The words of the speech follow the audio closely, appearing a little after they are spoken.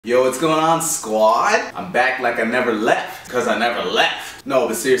Yo, what's going on, squad? I'm back like I never left, because I never left. No,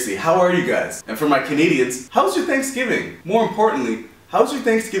 but seriously, how are you guys? And for my Canadians, how's your Thanksgiving? More importantly, how's your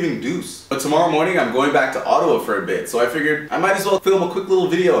Thanksgiving deuce? But tomorrow morning, I'm going back to Ottawa for a bit, so I figured I might as well film a quick little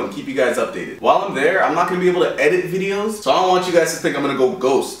video and keep you guys updated. While I'm there, I'm not going to be able to edit videos, so I don't want you guys to think I'm going to go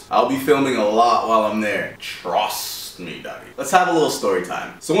ghost. I'll be filming a lot while I'm there. Trust me, daddy. Let's have a little story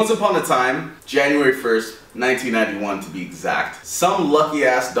time. So once upon a time, January 1st, 1991 to be exact, some lucky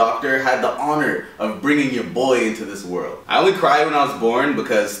ass doctor had the honor of bringing your boy into this world. I only cried when I was born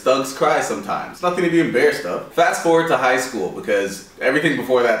because thugs cry sometimes. Nothing to be embarrassed of. Fast forward to high school because everything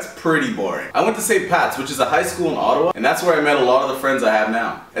before that's pretty boring. I went to St. Pat's, which is a high school in Ottawa, and that's where I met a lot of the friends I have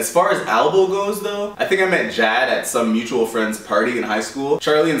now. As far as Albo goes though, I think I met Jad at some mutual friends party in high school.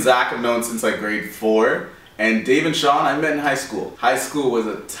 Charlie and Zach I've known since like grade 4. And Dave and Sean I met in high school. High school was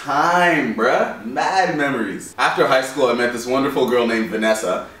a time, bruh. Mad memories. After high school I met this wonderful girl named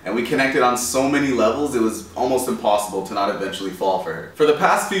Vanessa, and we connected on so many levels it was almost impossible to not eventually fall for her. For the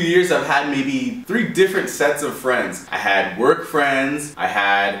past few years I've had maybe 3 different sets of friends. I had work friends, I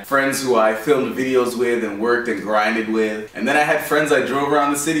had friends who I filmed videos with and worked and grinded with, and then I had friends I drove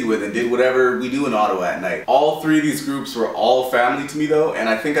around the city with and did whatever we do in Ottawa at night. All 3 of these groups were all family to me though, and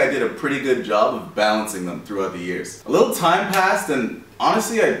I think I did a pretty good job of balancing them throughout the years. A little time passed and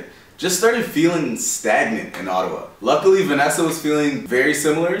honestly I just started feeling stagnant in Ottawa. Luckily Vanessa was feeling very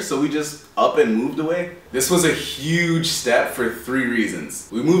similar, so we just up and moved away. This was a huge step for 3 reasons.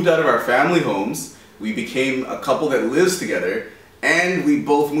 We moved out of our family homes, we became a couple that lives together, and we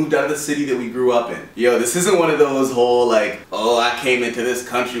both moved out of the city that we grew up in. Yo, this isn't one of those whole like, oh I came into this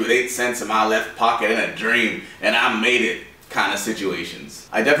country with 8 cents in my left pocket and a dream and I made it kind of situations.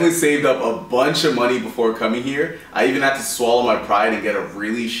 I definitely saved up a bunch of money before coming here. I even had to swallow my pride and get a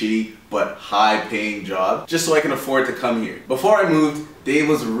really shitty but high-paying job just so I can afford to come here. Before I moved, Dave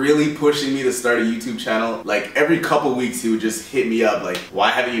was really pushing me to start a YouTube channel. Like every couple weeks he would just hit me up like, why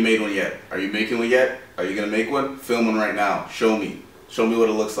haven't you made one yet? Are you making one yet? Are you gonna make one? Film one right now. Show me. Show me what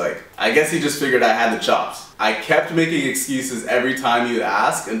it looks like. I guess he just figured I had the chops. I kept making excuses every time he would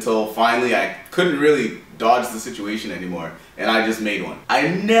ask until finally I couldn't really dodge the situation anymore and I just made one. I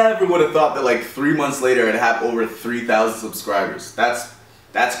never would have thought that like 3 months later I'd have over 3,000 subscribers.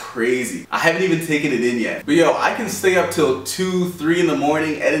 That's crazy. I haven't even taken it in yet. But yo, I can stay up till 2, 3 in the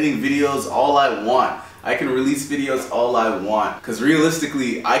morning editing videos all I want. I can release videos all I want, because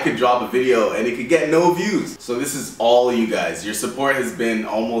realistically I could drop a video and it could get no views. So this is all you guys. Your support has been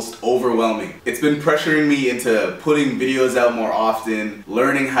almost overwhelming. It's been pressuring me into putting videos out more often,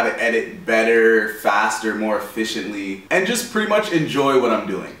 learning how to edit better, faster, more efficiently, and just pretty much enjoy what I'm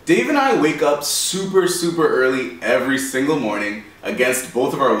doing. Dave and I wake up super early every single morning against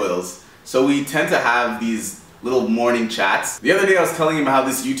both of our wills, so we tend to have these little morning chats. The other day I was telling him how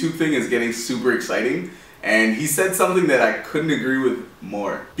this YouTube thing is getting super exciting, and he said something that I couldn't agree with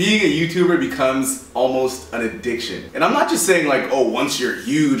more. Being a YouTuber becomes almost an addiction. And I'm not just saying like, oh, once you're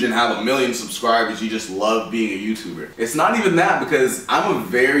huge and have 1 million subscribers, you just love being a YouTuber. It's not even that, because I'm a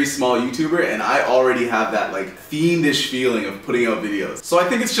very small YouTuber and I already have that like fiendish feeling of putting out videos. So I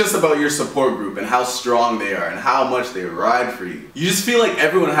think it's just about your support group and how strong they are and how much they ride for you. You just feel like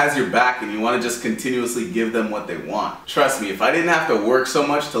everyone has your back and you want to just continuously give them what they want. Trust me, if I didn't have to work so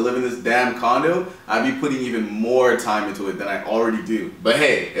much to live in this damn condo, I'd be putting even more time into it than I already do. But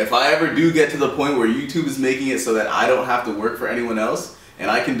hey, if I ever do get to the point where YouTube is making it so that I don't have to work for anyone else and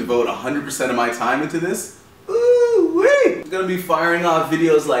I can devote 100% of my time into this, ooh-wee! I'm gonna be firing off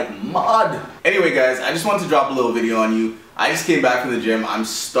videos like mud. Anyway guys, I just wanted to drop a little video on you. I just came back from the gym. I'm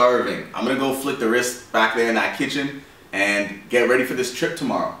starving. I'm gonna go flick the wrist back there in that kitchen and get ready for this trip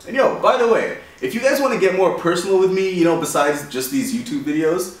tomorrow. And yo, by the way, if you guys want to get more personal with me, you know, besides just these YouTube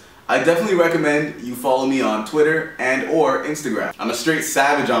videos, I definitely recommend you follow me on Twitter and or Instagram. I'm a straight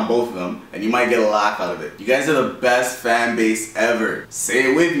savage on both of them, and you might get a laugh out of it. You guys are the best fan base ever.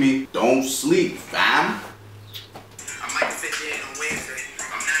 Say it with me, don't sleep, fam. I might fit in on Wednesday.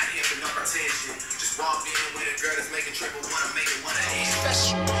 I'm not here for no pretension. Just walk in with a girl that's making triple, wanna make it 1 of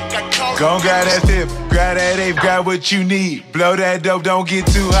 8. Gon' grab that fifth, grab that eighth, grab what you need. Blow that dope, don't get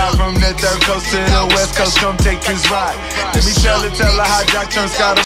too high. From the 3rd coast to the west coast, come take this ride. Let me tell her how Jack turns Scott.